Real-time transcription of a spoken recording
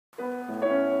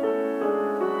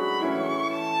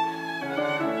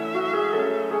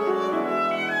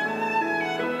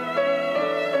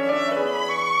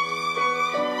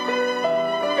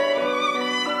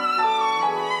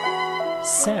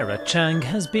Chang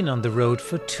has been on the road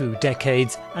for 2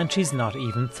 decades and she's not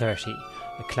even 30.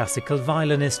 A classical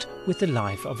violinist with the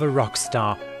life of a rock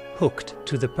star, hooked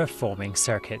to the performing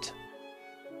circuit.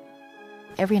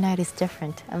 Every night is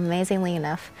different, amazingly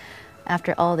enough,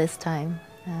 after all this time.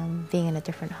 Being in a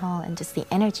different hall and just the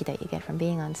energy that you get from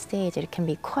being on stage, it can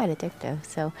be quite addictive.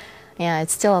 So yeah,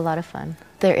 it's still a lot of fun.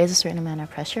 There is a certain amount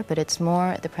of pressure, but it's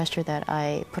more the pressure that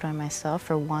I put on myself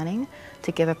for wanting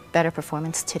to give a better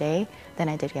performance today than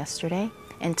I did yesterday.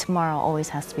 And tomorrow always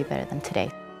has to be better than today.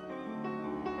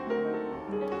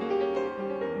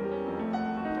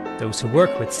 Those who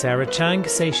work with Chang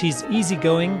say she's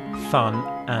easygoing, fun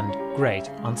and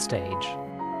great on stage.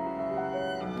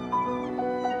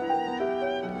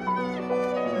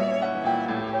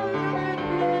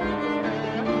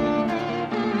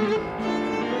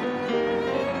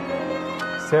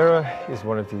 Sarah is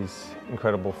one of these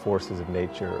incredible forces of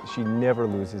nature. She never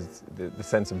loses the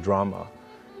sense of drama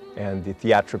and the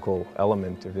theatrical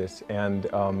element of this and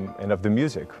of the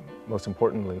music, most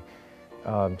importantly.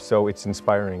 So it's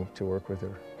inspiring to work with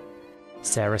her.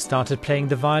 Sarah started playing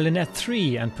the violin at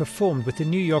 3 and performed with the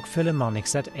New York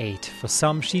Philharmonics at 8. For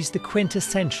some, she's the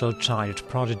quintessential child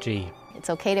prodigy. It's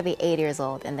okay to be 8 years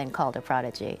old and then called a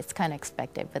prodigy. It's kind of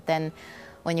expected. But then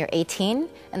when you're 18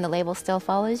 and the label still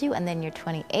follows you, and then you're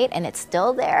 28 and it's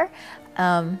still there,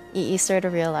 you sort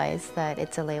of realize that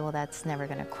it's a label that's never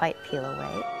going to quite peel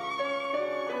away.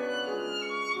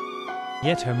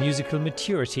 Yet her musical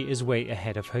maturity is way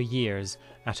ahead of her years.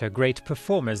 At her great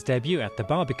performer's debut at the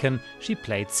Barbican, she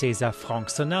played César Franck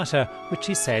Sonata, which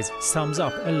she says sums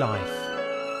up a life.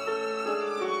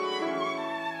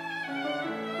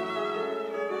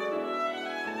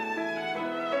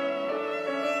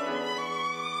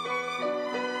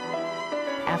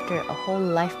 After a whole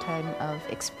lifetime of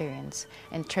experience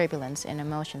and turbulence and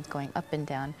emotions going up and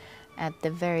down, at the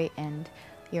very end,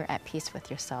 you're at peace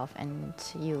with yourself and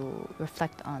you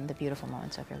reflect on the beautiful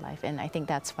moments of your life. And I think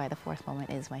that's why the 4th moment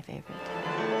is my favorite.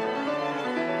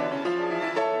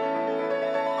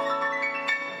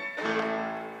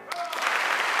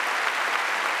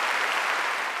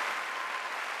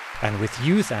 And with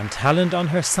youth and talent on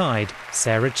her side,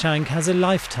 Chang has a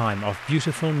lifetime of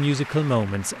beautiful musical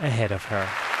moments ahead of her.